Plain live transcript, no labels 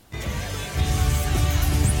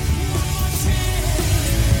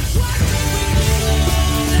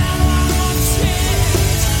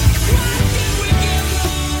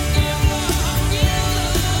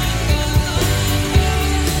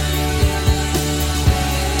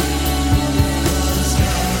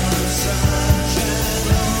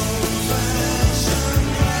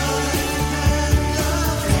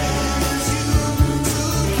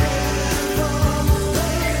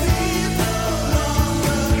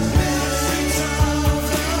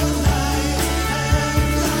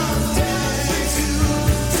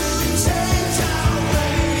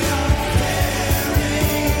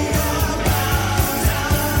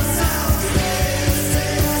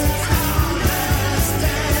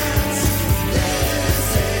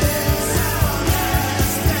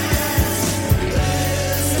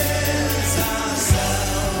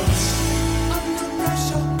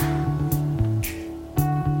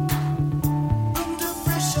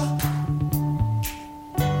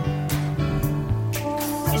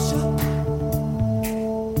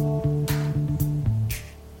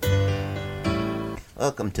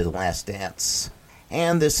Welcome to The Last Dance.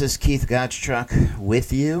 And this is Keith Gottschalk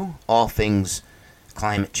with you. All things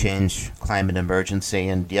climate change, climate emergency.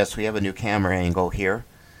 And yes, we have a new camera angle here.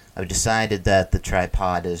 I've decided that the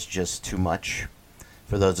tripod is just too much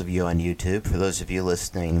for those of you on YouTube. For those of you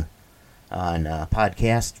listening on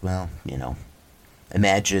podcast, well,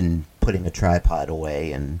 imagine putting a tripod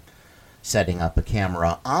away and setting up a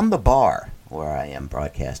camera on the bar where I am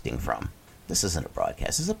broadcasting from. This isn't a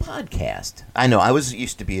broadcast, it's a podcast. I know, I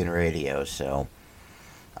used to be in radio, so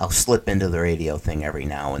I'll slip into the radio thing every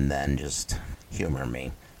now and then, just humor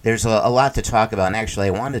me. There's a lot to talk about, and actually I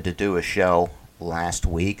wanted to do a show last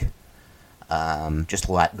week. Just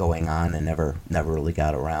a lot going on and never really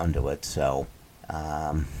got around to it, so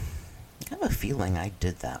I have a feeling I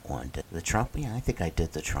did that one. The Trump? Yeah, I think I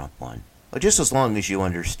did the Trump one. But just as long as you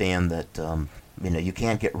understand that you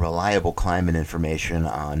can't get reliable climate information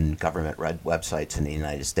on government websites in the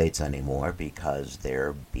United States anymore because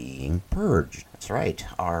they're being purged. That's right.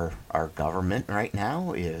 Our government right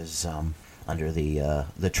now is under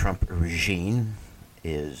the Trump regime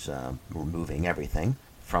is removing everything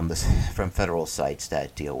from federal sites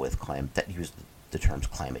that deal with climate, that use the terms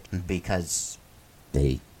climate, because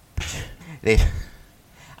they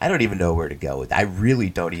I don't even know where to go with it. I really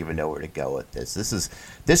don't even know where to go with this. This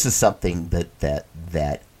is something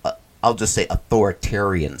that I'll just say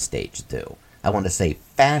authoritarian states do. I want to say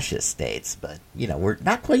fascist states, but we're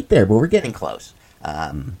not quite there, but we're getting close.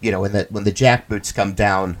 When the jackboots come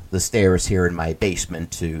down the stairs here in my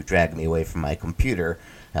basement to drag me away from my computer,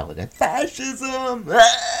 I would have fascism,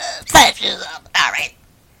 fascism. All right,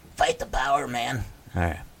 fight the power, man. All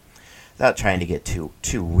right, without trying to get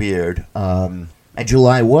too weird. And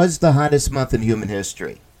July was the hottest month in human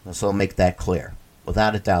history. So I'll make that clear.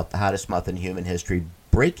 Without a doubt, the hottest month in human history,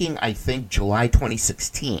 breaking, I think, July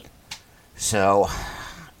 2016. So,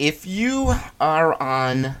 if you are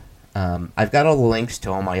on, I've got all the links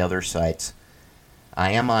to all my other sites.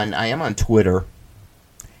 I am on Twitter,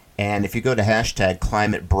 and if you go to hashtag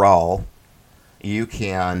Climate Brawl, you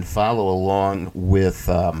can follow along with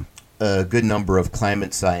a good number of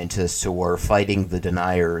climate scientists who are fighting the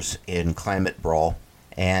deniers in Climate Brawl.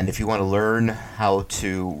 And if you want to learn how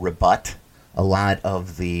to rebut a lot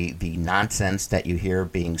of the nonsense that you hear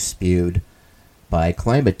being spewed by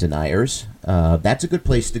climate deniers, that's a good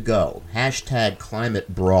place to go. Hashtag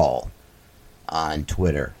Climate Brawl on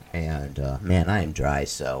Twitter. And, man, I am dry,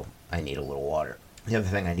 so I need a little water. The other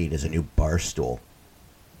thing I need is a new bar stool.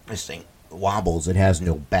 This thing wobbles, it has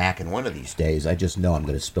no back, and one of these days I just know I'm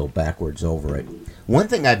going to spill backwards over it. One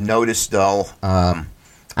thing I've noticed, though, I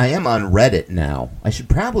am on Reddit now. I should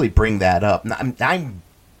probably bring that up. I'm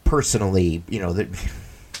personally,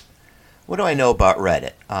 what do I know about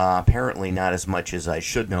Reddit? Apparently not as much as I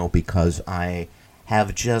should know, because I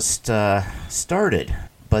have just started.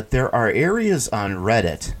 But there are areas on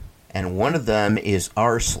Reddit, and one of them is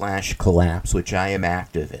r/collapse, which I am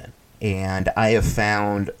active in. And I have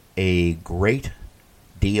found a great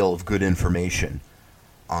deal of good information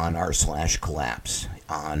on r/collapse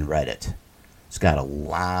on Reddit. It's got a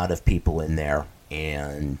lot of people in there,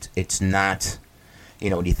 and it's not,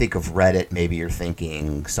 when you think of Reddit, maybe you're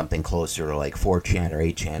thinking something closer to like 4chan or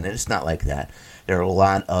 8chan, and it's not like that. There are a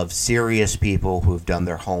lot of serious people who've done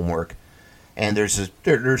their homework, and there's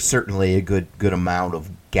certainly a good amount of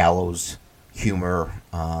gallows humor.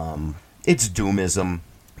 It's doomism.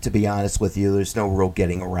 To be honest with you, there's no real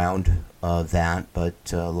getting around that, but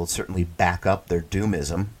they'll certainly back up their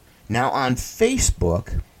doomism. Now on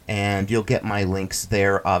Facebook, and you'll get my links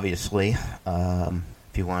there, obviously,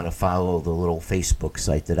 if you want to follow the little Facebook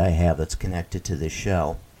site that I have that's connected to this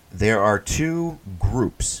show. There are two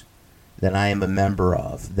groups that I am a member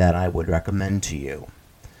of that I would recommend to you.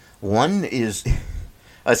 One is,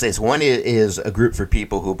 one is a group for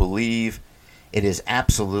people who believe it is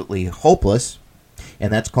absolutely hopeless,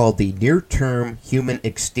 and that's called the Near-Term Human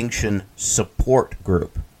Extinction Support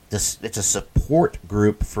Group. It's a support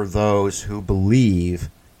group for those who believe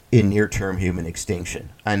in near-term human extinction.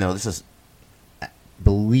 I know this is,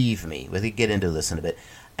 believe me, we'll get into this in a bit.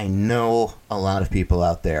 I know a lot of people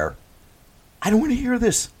out there, I don't want to hear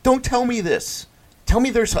this. Don't tell me this. Tell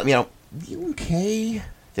me there's something, okay.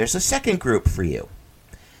 There's a second group for you.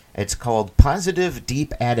 It's called Positive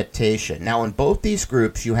Deep Adaptation. Now, in both these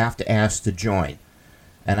groups, you have to ask to join.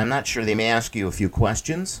 And I'm not sure, they may ask you a few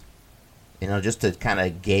questions, just to kind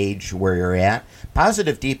of gauge where you're at.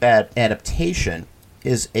 Positive Deep Adaptation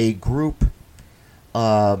is a group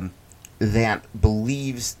that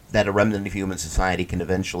believes that a remnant of human society can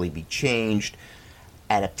eventually be changed.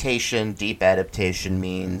 Adaptation, deep adaptation,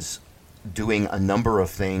 means doing a number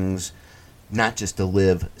of things, not just to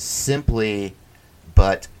live, simply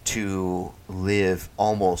but to live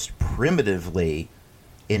almost primitively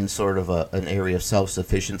in sort of an area of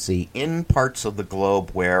self-sufficiency in parts of the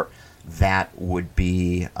globe where that would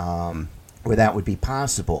be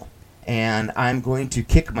possible. And I'm going to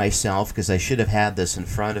kick myself because I should have had this in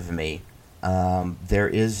front of me. There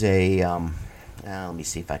is a let me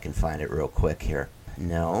see if I can find it real quick here.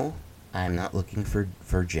 No, I'm not looking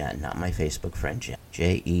for Jen, not my Facebook friend Jen.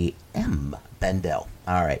 Jem Bendell.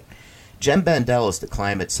 All right. Jem Bendell is the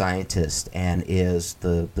climate scientist and is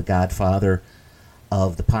the godfather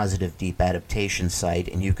of the Positive Deep Adaptation site,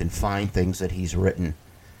 and you can find things that he's written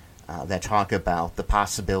that talk about the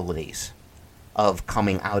possibilities of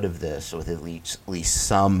coming out of this with at least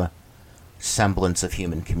some semblance of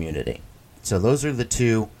human community. So those are the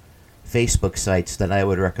two Facebook sites that I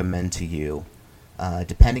would recommend to you,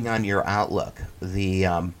 depending on your outlook.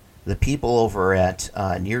 The people over at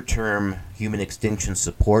Near Term Human Extinction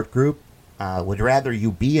Support Group would rather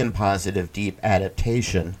you be in positive deep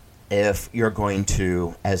adaptation if you're going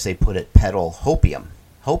to, as they put it, peddle hopium.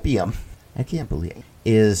 Hopium, I can't believe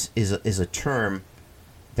it, is a term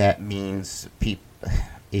that means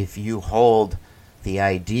if you hold the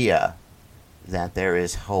idea that there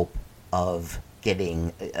is hope of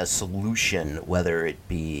getting a solution, whether it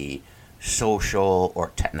be social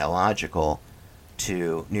or technological,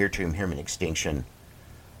 to near-term human extinction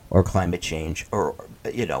or climate change, or,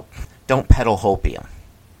 don't peddle hopium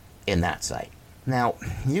in that site. Now,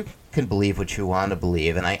 you can believe what you want to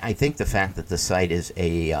believe, and I think the fact that the site is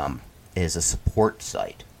a support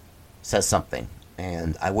site says something,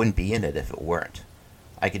 and I wouldn't be in it if it weren't.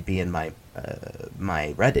 I could be in my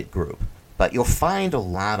Reddit group, but you'll find a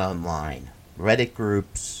lot online. Reddit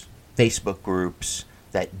groups, Facebook groups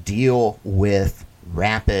that deal with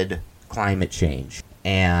rapid climate change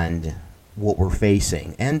and what we're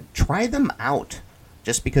facing, and try them out.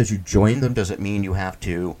 Just because you join them doesn't mean you have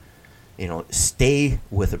to, stay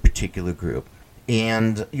with a particular group.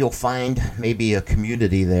 And you'll find maybe a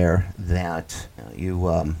community there that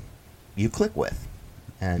you click with,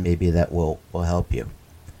 and maybe that will help you.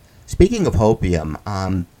 Speaking of hopium,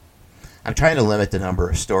 I'm trying to limit the number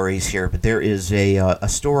of stories here, but there is a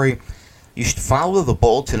story. You should follow the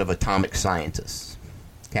Bulletin of Atomic Scientists.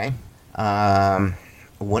 Okay?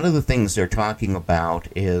 One of the things they're talking about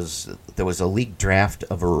is there was a leaked draft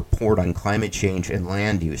of a report on climate change and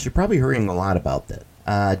land use. You're probably hearing a lot about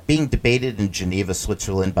that. Being debated in Geneva,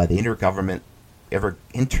 Switzerland by the intergovernmental,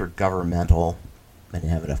 I didn't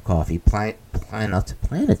have enough coffee, planet,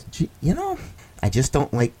 I just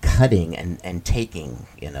don't like cutting and taking,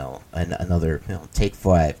 another, take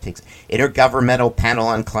 5. Intergovernmental Panel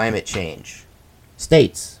on Climate Change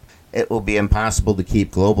states it will be impossible to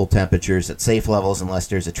keep global temperatures at safe levels unless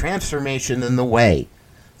there's a transformation in the way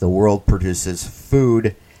the world produces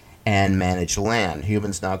food and manage land.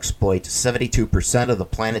 Humans now exploit 72% of the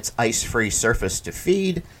planet's ice-free surface to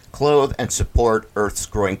feed, clothe, and support Earth's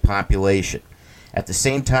growing population. At the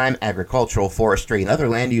same time, agricultural, forestry, and other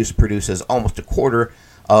land use produces almost a quarter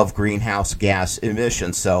of greenhouse gas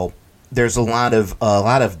emissions. So there's a lot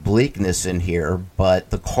of bleakness in here, but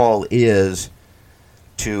the call is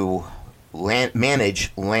to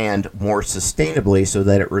manage land more sustainably so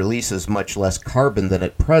that it releases much less carbon than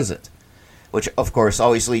at present, which of course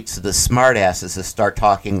always leads to the smartasses to start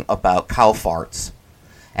talking about cow farts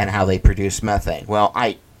and how they produce methane. Well,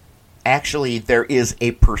 there is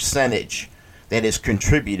a percentage that is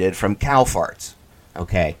contributed from cow farts.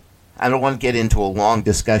 Okay, I don't want to get into a long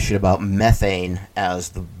discussion about methane as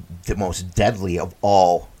the most deadly of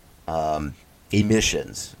all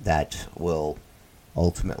emissions that will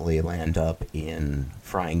ultimately land up in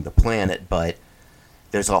frying the planet, but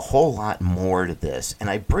there's a whole lot more to this. And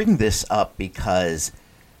I bring this up because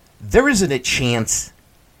there isn't a chance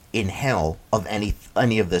in hell of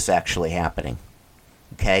any of this actually happening.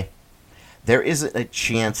 Okay? There isn't a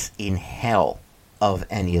chance in hell of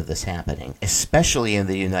any of this happening, especially in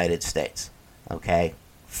the United States. Okay?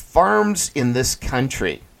 Farms in this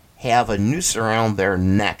country have a noose around their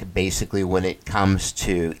neck, basically, when it comes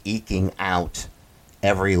to eking out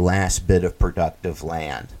every last bit of productive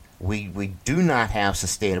land. We do not have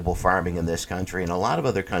sustainable farming in this country, and a lot of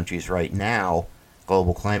other countries right now,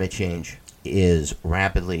 global climate change is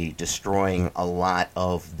rapidly destroying a lot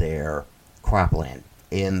of their cropland.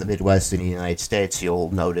 In the Midwest in the United States,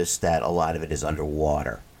 you'll notice that a lot of it is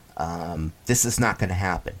underwater. This is not going to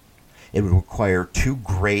happen. It would require too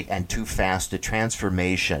great and too fast a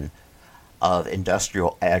transformation of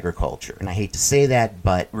industrial agriculture. And I hate to say that,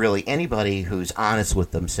 but really anybody who's honest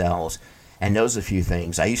with themselves and knows a few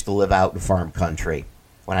things. I used to live out in farm country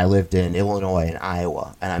when I lived in Illinois and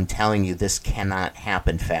Iowa, and I'm telling you, this cannot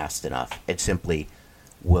happen fast enough. It simply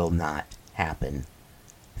will not happen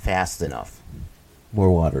fast enough.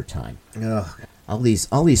 More water time. Ugh. All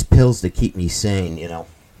these pills to keep me sane,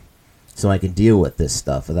 so I can deal with this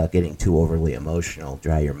stuff without getting too overly emotional.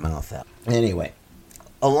 Dry your mouth out. Anyway,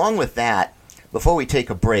 along with that, before we take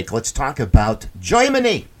a break, let's talk about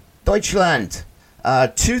Germany, Deutschland.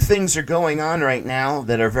 Two things are going on right now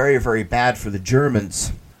that are very, very bad for the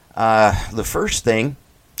Germans. The first thing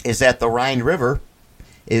is that the Rhine River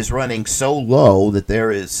is running so low that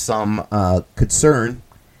there is some concern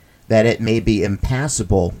that it may be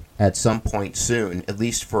impassable at some point soon, at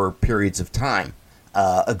least for periods of time.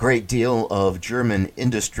 A great deal of German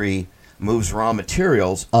industry moves raw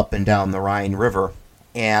materials up and down the Rhine River,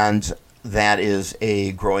 and that is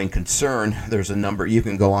a growing concern. There's a number, you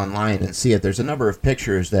can go online and see it. There's a number of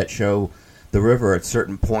pictures that show the river at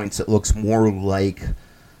certain points. It looks more like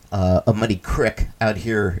a muddy creek out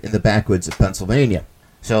here in the backwoods of Pennsylvania.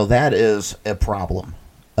 So that is a problem,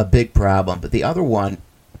 a big problem. But the other one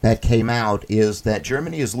that came out is that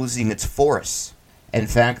Germany is losing its forests. In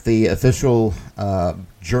fact, the official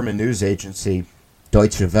German news agency,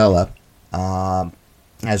 Deutsche Welle,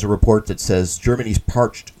 has a report that says Germany's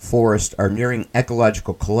parched forests are nearing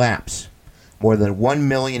ecological collapse. More than 1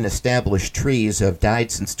 million established trees have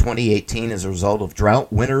died since 2018 as a result of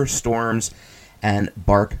drought, winter storms, and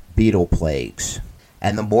bark beetle plagues.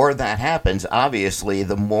 And the more that happens, obviously,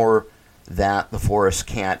 the more that the forest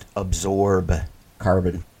can't absorb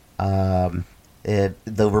carbon.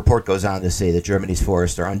 The report goes on to say that Germany's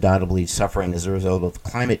forests are undoubtedly suffering as a result of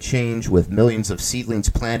climate change, with millions of seedlings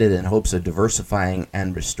planted in hopes of diversifying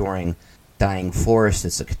and restoring dying forests.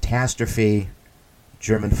 It's a catastrophe.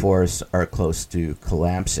 German forests are close to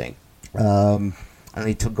collapsing. I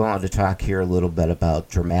need to go on to talk here a little bit about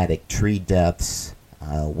dramatic tree deaths,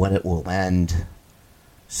 when it will end,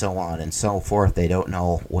 so on and so forth. They don't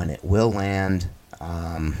know when it will end.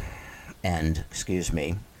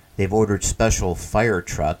 They've ordered special fire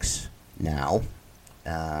trucks now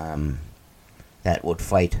that would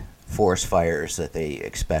fight forest fires that they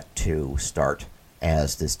expect to start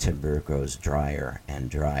as this timber grows drier and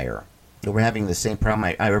drier. We're having the same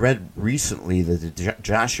problem. I read recently that the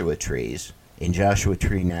Joshua trees in Joshua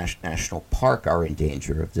Tree National Park are in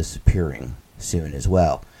danger of disappearing soon as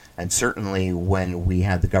well. And certainly when we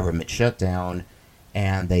had the government shutdown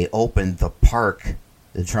and they opened the park,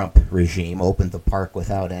 the Trump regime opened the park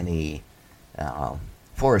without any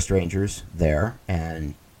forest rangers there,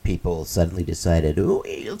 and people suddenly decided, ooh,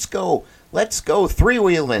 let's go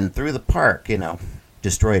three-wheeling through the park,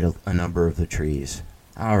 destroyed a number of the trees.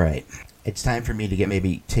 All right, it's time for me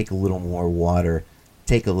to take a little more water,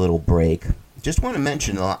 take a little break. Just want to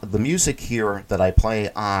mention the music here that I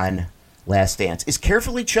play on Last Dance is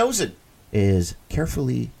carefully chosen.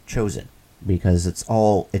 Because it's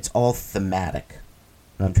all thematic.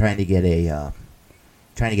 I'm trying to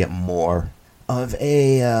get more of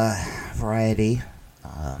a variety.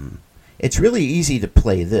 It's really easy to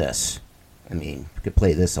play this. I mean, you could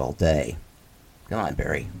play this all day. Come on,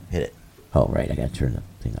 Barry, hit it. Oh, right, I gotta turn the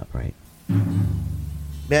thing up, right?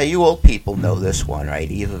 Yeah, you old people know this one, right?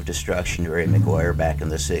 Eve of Destruction, Ray McGuire back in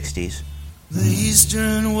the 60s. The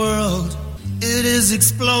Eastern world, it is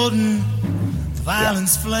exploding. The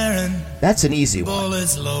violence flaring. That's an easy one.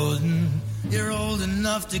 Bullets loading. You're old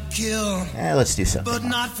enough to kill. Let's do something. But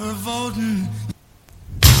not for voting.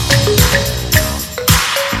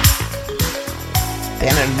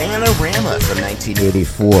 Bananarama from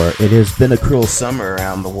 1984. It has been a cruel summer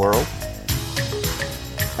around the world.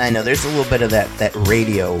 I know there's a little bit of that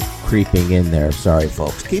radio creeping in there. Sorry,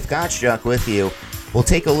 folks. Keith Gottschalk with you. We'll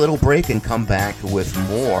take a little break and come back with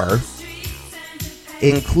more,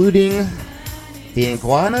 including the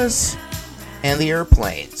iguanas and the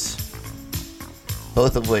airplanes,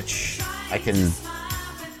 both of which I can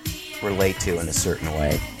relate to in a certain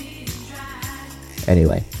way.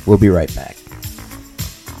 Anyway, we'll be right back.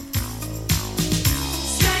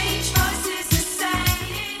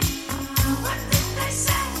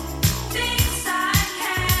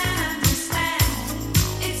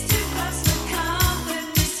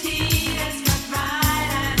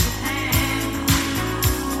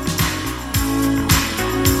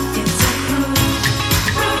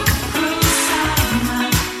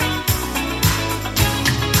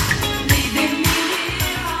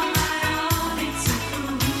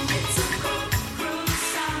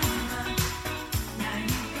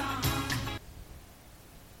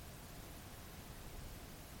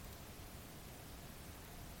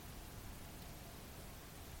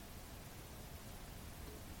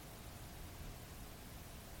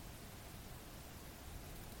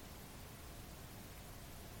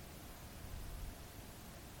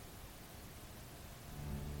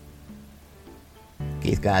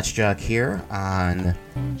 Keith Gottschalk here on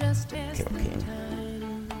Carole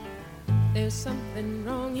King. There's something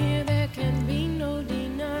wrong here, there can be no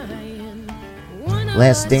denying.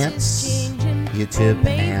 Last Dance, YouTube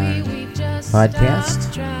and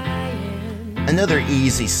podcast. Another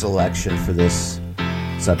easy selection for this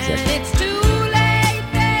subject. And it's too late,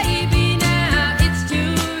 baby, now it's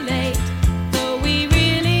too late. Though we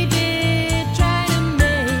really did try to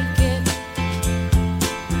make it.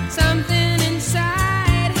 Something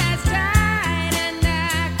inside has died and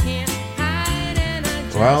I can't hide and I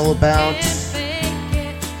just We're all about can't fake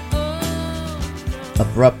it. Oh, no.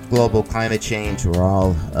 abrupt global climate change. We're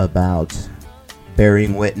all about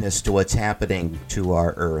bearing witness to what's happening to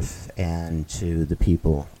our Earth and to the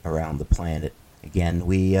people around the planet. Again,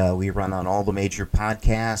 we run on all the major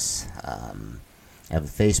podcasts, have a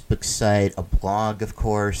Facebook site, a blog, of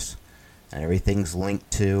course, and everything's linked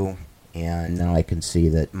to. And now I can see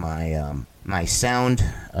that my sound.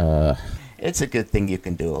 It's a good thing you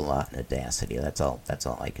can do a lot in Audacity. That's all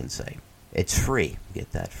I can say. It's free.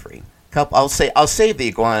 Get that free. I'll save the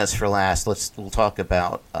iguanas for last. We'll talk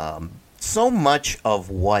about so much of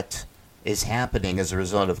what is happening as a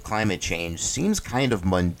result of climate change seems kind of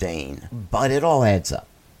mundane, but it all adds up.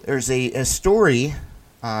 There's a story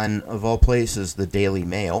on, of all places, the Daily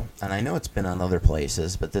Mail, and I know it's been on other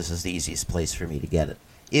places, but this is the easiest place for me to get it.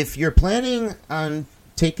 If you're planning on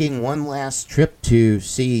taking one last trip to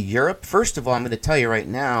see Europe, first of all, I'm going to tell you right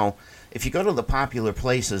now, if you go to the popular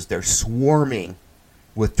places, they're swarming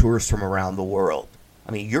with tourists from around the world.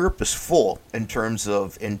 I mean, Europe is full in terms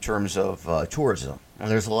of tourism.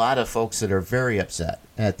 And there's a lot of folks that are very upset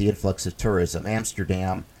at the influx of tourism.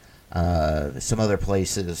 Amsterdam, some other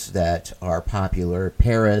places that are popular,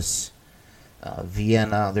 Paris,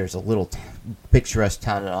 Vienna. There's a little picturesque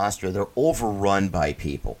town in Austria. They're overrun by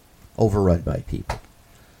people.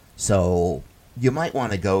 So you might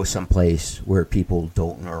want to go someplace where people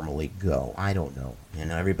don't normally go. I don't know.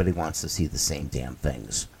 Everybody wants to see the same damn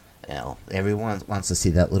things. Everyone wants to see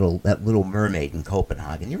that little mermaid in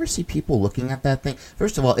Copenhagen. You ever see people looking at that thing?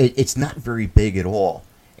 First of all, it's not very big at all,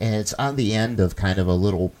 and it's on the end of kind of a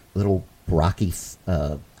little rocky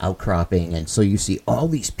outcropping, and so you see all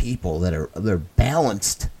these people they're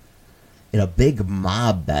balanced in a big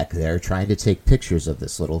mob back there trying to take pictures of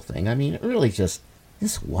this little thing. I mean, really just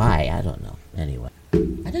why? I don't know. Anyway, I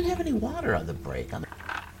didn't have any water on the break.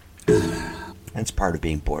 That's part of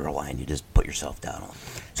being borderline. You just put yourself down on it.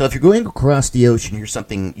 So if you're going across the ocean, here's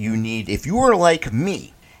something you need. If you are like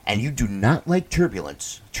me and you do not like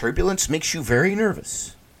turbulence, turbulence makes you very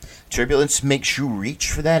nervous. Turbulence makes you reach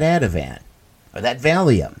for that Ativan or that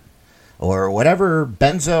Valium or whatever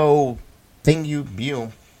benzo thing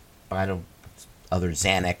other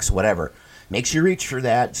Xanax, whatever. Makes you reach for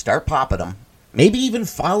that, start popping them. Maybe even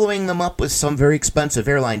following them up with some very expensive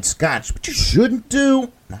airline scotch, which you shouldn't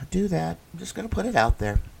do. Not do that. I'm just going to put it out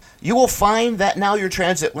there. You will find that now your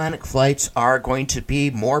transatlantic flights are going to be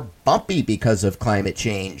more bumpy because of climate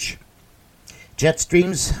change. Jet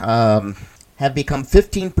streams have become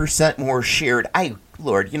 15% more shared. I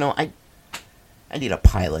need a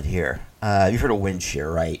pilot here. You've heard of wind shear,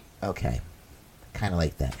 right? Okay. Kind of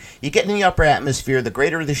like that. You get in the upper atmosphere, the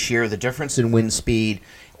greater the shear, the difference in wind speed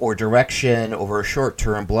or direction over a short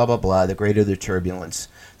term, blah, blah, blah, the greater the turbulence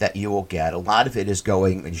that you will get. A lot of it is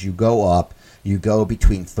going, as you go up, you go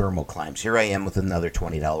between thermal climbs. Here I am with another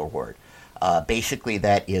 $20 word. Basically,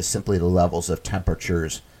 that is simply the levels of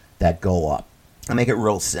temperatures that go up. I'll make it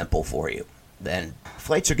real simple for you. Then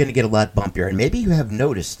flights are going to get a lot bumpier, and maybe you have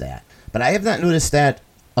noticed that. But I have not noticed that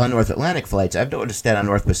on North Atlantic flights. I've noticed that on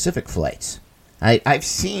North Pacific flights. I've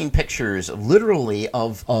seen pictures, literally,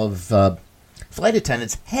 of flight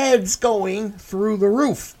attendants' heads going through the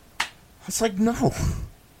roof. It's like, no.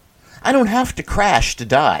 I don't have to crash to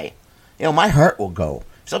die. My heart will go.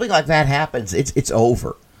 If something like that happens, it's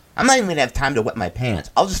over. I'm not even going to have time to wet my pants.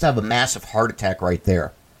 I'll just have a massive heart attack right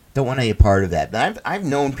there. Don't want any part of that. But I've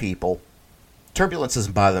known people. Turbulence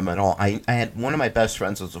doesn't bother them at all. I had one of my best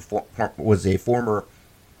friends was a former,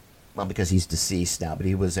 well, because he's deceased now, but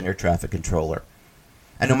he was an air traffic controller.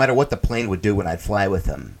 And no matter what the plane would do when I'd fly with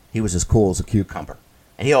him, he was as cool as a cucumber.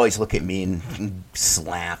 And he always look at me and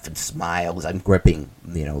laugh and smile as I'm gripping,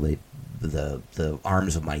 the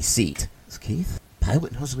arms of my seat. Keith,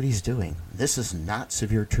 pilot knows what he's doing. This is not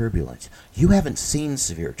severe turbulence. You haven't seen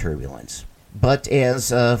severe turbulence. But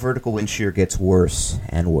as vertical wind shear gets worse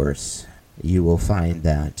and worse, you will find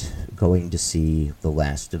that going to see the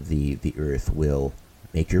last of the Earth will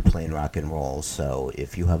make your plane rock and roll. So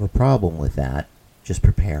if you have a problem with that, just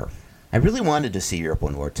prepare. I really wanted to see Europe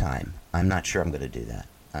one more time. I'm not sure I'm going to do that.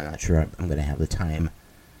 I'm not sure I'm going to have the time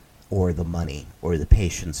or the money or the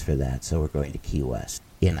patience for that. So we're going to Key West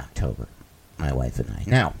in October, my wife and I.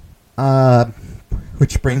 Now,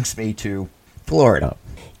 which brings me to Florida.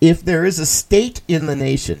 If there is a state in the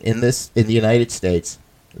nation, in the United States,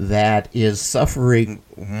 that is suffering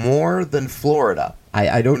more than Florida,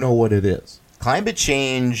 I don't know what it is. Climate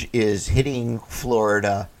change is hitting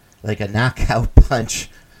Florida like a knockout punch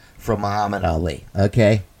from Muhammad Ali,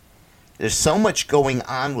 okay? There's so much going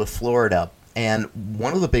on with Florida, and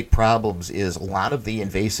one of the big problems is a lot of the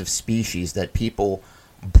invasive species that people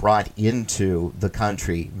brought into the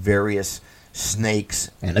country, various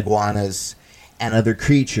snakes and iguanas and other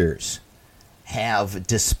creatures, have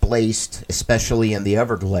displaced, especially in the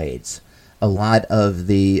Everglades, a lot of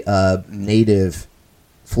the native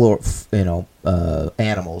animals.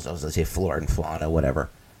 I was going to say flora and fauna, whatever,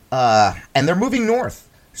 and they're moving north.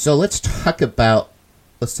 So let's talk about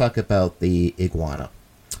the iguana.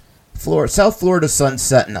 South Florida Sun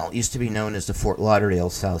Sentinel, used to be known as the Fort Lauderdale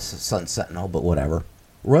South Sun Sentinel, but whatever,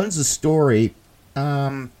 runs a story.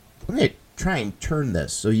 I'm going to try and turn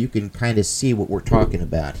this so you can kind of see what we're talking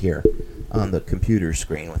about here on the computer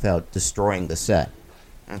screen without destroying the set.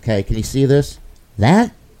 Okay, can you see this?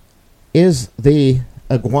 That is the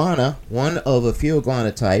iguana, one of a few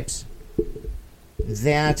iguana types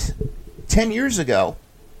that 10 years ago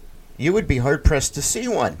you would be hard-pressed to see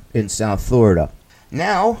one in South Florida.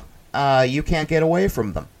 Now, you can't get away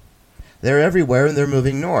from them. They're everywhere, and they're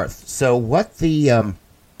moving north. So what the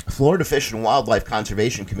Florida Fish and Wildlife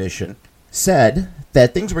Conservation Commission said,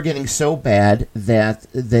 that things were getting so bad that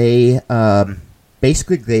they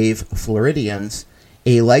basically gave Floridians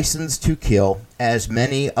a license to kill as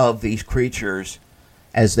many of these creatures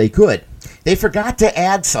as they could. They forgot to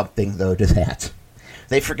add something, though, to that.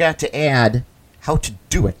 They forgot to add how to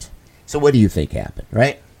do it. So what do you think happened,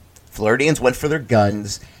 right? Floridians went for their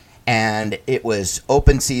guns, and it was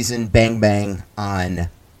open season, bang, bang on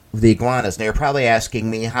the iguanas. And they were probably asking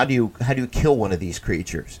me, how do you kill one of these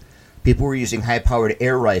creatures? People were using high-powered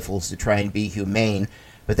air rifles to try and be humane,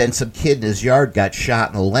 but then some kid in his yard got shot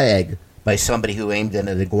in the leg by somebody who aimed at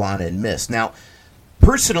an iguana and missed. Now,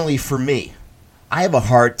 personally for me, I have a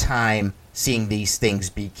hard time seeing these things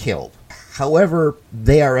be killed. However,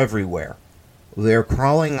 they are everywhere. They're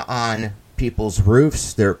crawling on people's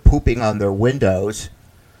roofs. They're pooping on their windows.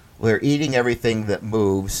 They're eating everything that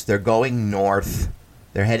moves. They're going north.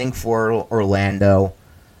 They're heading for Orlando.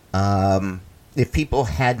 If people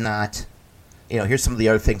had not, here's some of the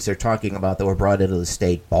other things they're talking about that were brought into the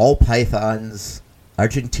state. Ball pythons,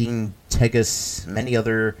 Argentine tegus, many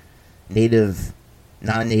other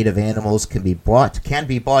non-native animals can be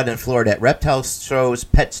bought in Florida at reptile shows,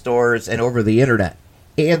 pet stores, and over the internet.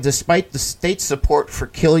 And despite the state's support for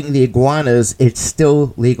killing the iguanas, it's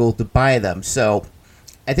still legal to buy them. So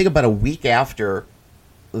I think about a week after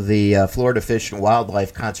the Florida Fish and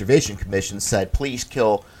Wildlife Conservation Commission said, please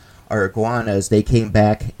kill our iguanas, they came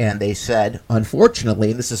back and they said,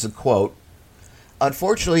 unfortunately, and this is a quote,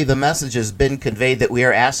 unfortunately, the message has been conveyed that we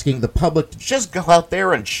are asking the public to just go out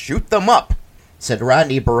there and shoot them up, said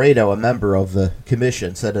Rodney Barreto, a member of the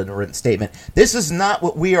commission, said in a written statement. This is not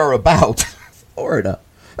what we are about. Florida.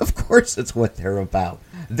 Of course it's what they're about.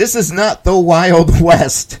 This is not the Wild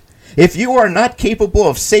West. If you are not capable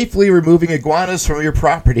of safely removing iguanas from your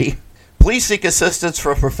property, please seek assistance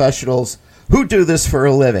from professionals who do this for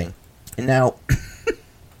a living. And now,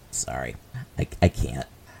 sorry, I can't.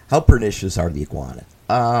 How pernicious are the iguanas?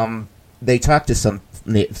 They talked to some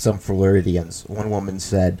Floridians. One woman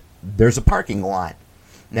said, there's a parking lot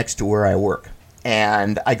next to where I work,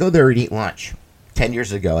 and I go there and eat lunch. 10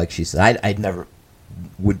 years ago, like she said, I'd never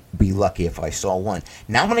would be lucky if I saw one.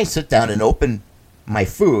 Now when I sit down and open my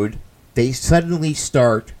food, they suddenly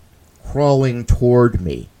start crawling toward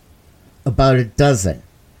me. About a dozen.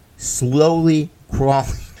 Slowly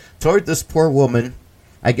crawling toward this poor woman.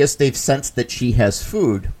 I guess they've sensed that she has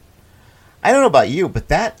food. I don't know about you, but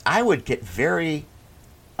that I would get very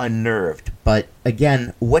unnerved. But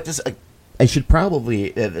again, I should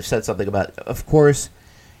probably have said something about, of course,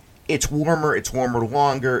 it's warmer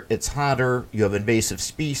longer, it's hotter, you have invasive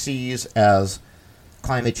species as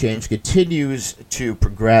climate change continues to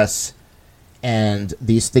progress, and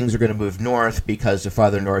these things are going to move north because the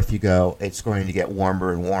farther north you go, it's going to get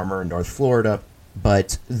warmer and warmer in North Florida.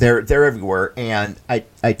 But they're everywhere, and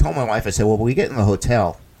I told my wife, I said, well, when we get in the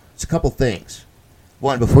hotel, it's a couple things.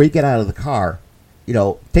 One, before you get out of the car,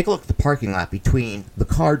 take a look at the parking lot between the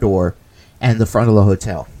car door and the front of the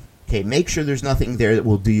hotel. Okay, make sure there's nothing there that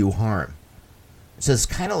will do you harm. So it's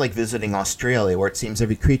kind of like visiting Australia, where it seems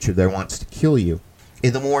every creature there wants to kill you.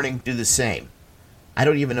 In the morning, do the same. I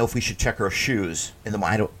don't even know if we should check our shoes in the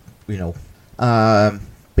morning.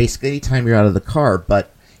 Basically basically anytime you're out of the car. But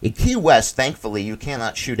in Key West, thankfully, you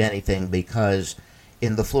cannot shoot anything because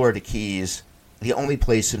in the Florida Keys, the only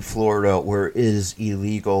place in Florida where it is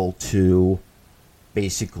illegal to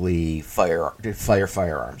basically fire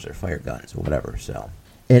firearms or fire guns or whatever. So,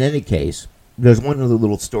 in any case, there's one other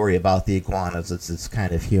little story about the iguanas. It's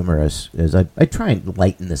kind of humorous. As I try and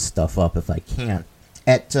lighten this stuff up if I can.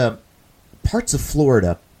 At parts of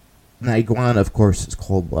Florida, an iguana, of course, is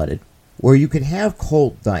cold-blooded, where you can have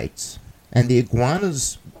cold nights. And the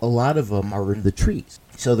iguanas, a lot of them are in the trees.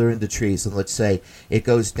 So they're in the trees, and let's say it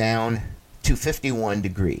goes down to 51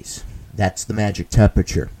 degrees. That's the magic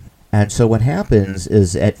temperature. And so what happens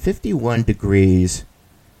is at 51 degrees,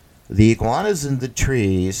 the iguanas in the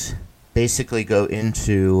trees basically go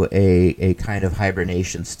into a kind of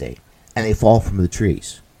hibernation state. And they fall from the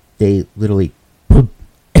trees. They literally poop.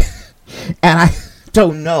 And I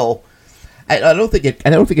don't know. I don't think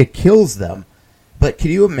it kills them. But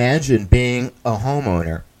can you imagine being a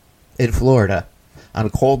homeowner in Florida on a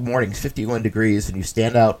cold morning, 51 degrees, and you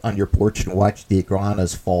stand out on your porch and watch the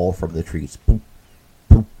iguanas fall from the trees? Poop,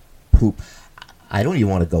 poop, poop. I don't even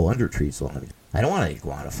want to go under trees long. I don't want an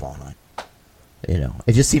iguana falling on. You know,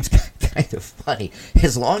 it just seems kind of funny.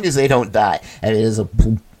 As long as they don't die, and it is a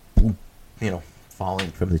poop, poop,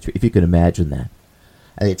 falling from the tree. If you can imagine that.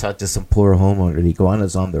 And they talked to some poor homeowner. The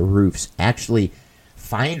iguanas on the roofs actually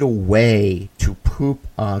find a way to poop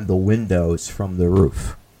on the windows from the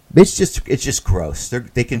roof. It's just gross.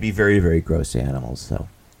 They can be very, very gross animals. So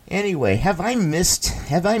anyway, have I missed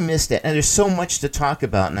it? And there's so much to talk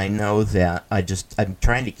about, and I know that I'm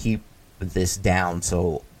trying to keep this down.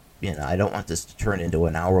 So I don't want this to turn into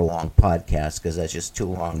an hour-long podcast because that's just too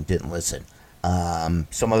long. Didn't listen.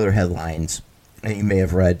 Some other headlines that you may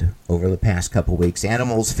have read over the past couple weeks: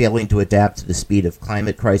 animals failing to adapt to the speed of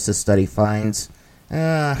climate crisis. Study finds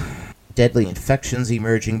deadly infections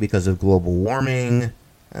emerging because of global warming.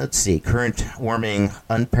 Let's see, current warming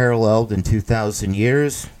unparalleled in 2,000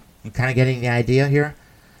 years. You kind of getting the idea here?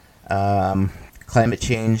 Climate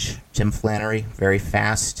change, Tim Flannery, very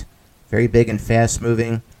fast, very big and fast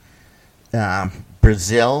moving.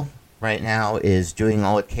 Brazil right now is doing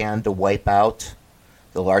all it can to wipe out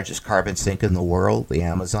the largest carbon sink in the world, the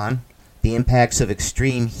Amazon. The impacts of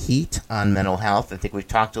extreme heat on mental health. I think we've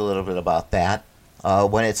talked a little bit about that.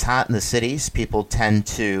 When it's hot in the cities, people tend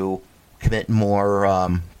to commit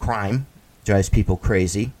more crime. Drives people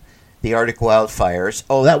crazy. The Arctic wildfires.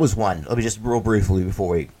 Oh, that was one. Let me just real briefly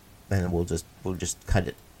before and we'll just cut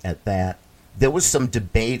it at that. There was some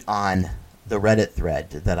debate on the Reddit thread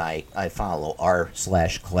that I follow,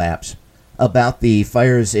 r/collapse, about the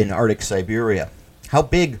fires in Arctic Siberia. How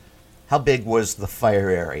big was the fire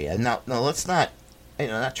area? Now let's not,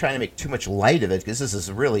 not trying to make too much light of it, because this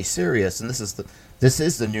is really serious, and this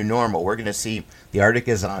is the new normal. We're going to see the Arctic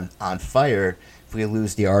is on fire. If we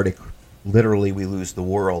lose the Arctic, literally we lose the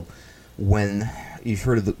world. When you've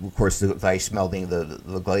heard of course, the ice melting,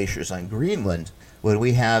 the glaciers on Greenland. When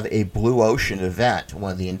we have a blue ocean event,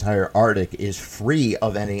 when the entire Arctic is free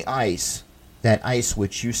of any ice, that ice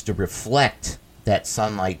which used to reflect that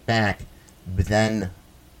sunlight back, but then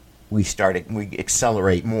we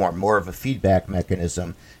accelerate more of a feedback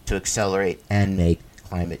mechanism to accelerate and make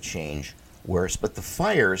climate change worse. But the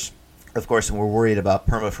fires, of course, we're worried about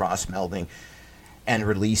permafrost melting and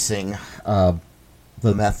releasing the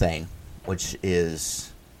methane, which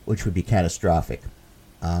would be catastrophic.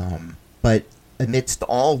 But amidst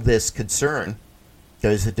all this concern,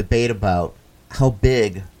 there's a debate about how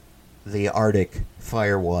big the Arctic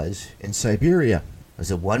fire was in Siberia. Was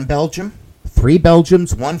it 1 Belgium? 3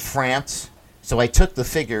 Belgiums? 1 France? So I took the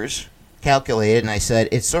figures, calculated, and I said,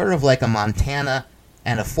 it's sort of like a Montana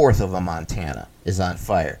and a fourth of a Montana is on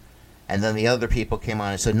fire. And then the other people came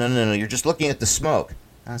on and said, no, you're just looking at the smoke.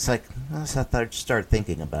 And I was like, I'd start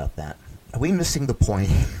thinking about that. Are we missing the point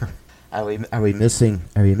here? Are we missing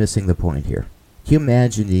the point here? Can you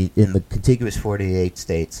imagine in the contiguous 48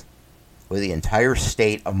 states where the entire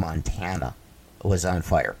state of Montana was on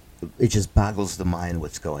fire? It just boggles the mind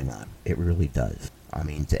what's going on. It really does. I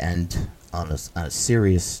mean, to end on a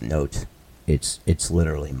serious note, it's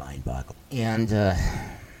literally mind-boggling. And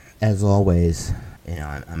as always,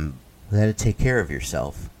 I'm glad to take care of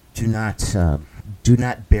yourself. Do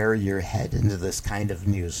not bury your head into this kind of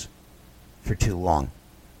news for too long.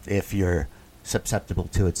 If you're susceptible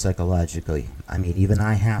to it psychologically, I mean, even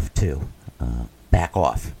I have to back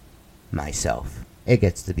off myself. It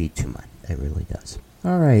gets to be too much. It really does.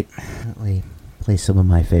 All right, let me play some of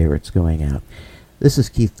my favorites going out. This is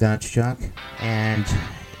Keith Gottschalk, and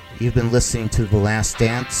you've been listening to The Last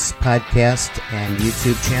Dance podcast and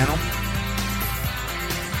YouTube channel.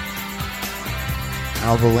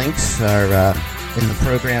 All the links are in the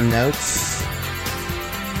program notes.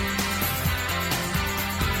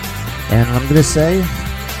 And I'm going to say,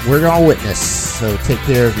 we're all witness, so take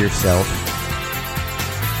care of yourself.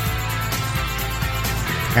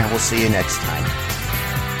 And we'll see you next time.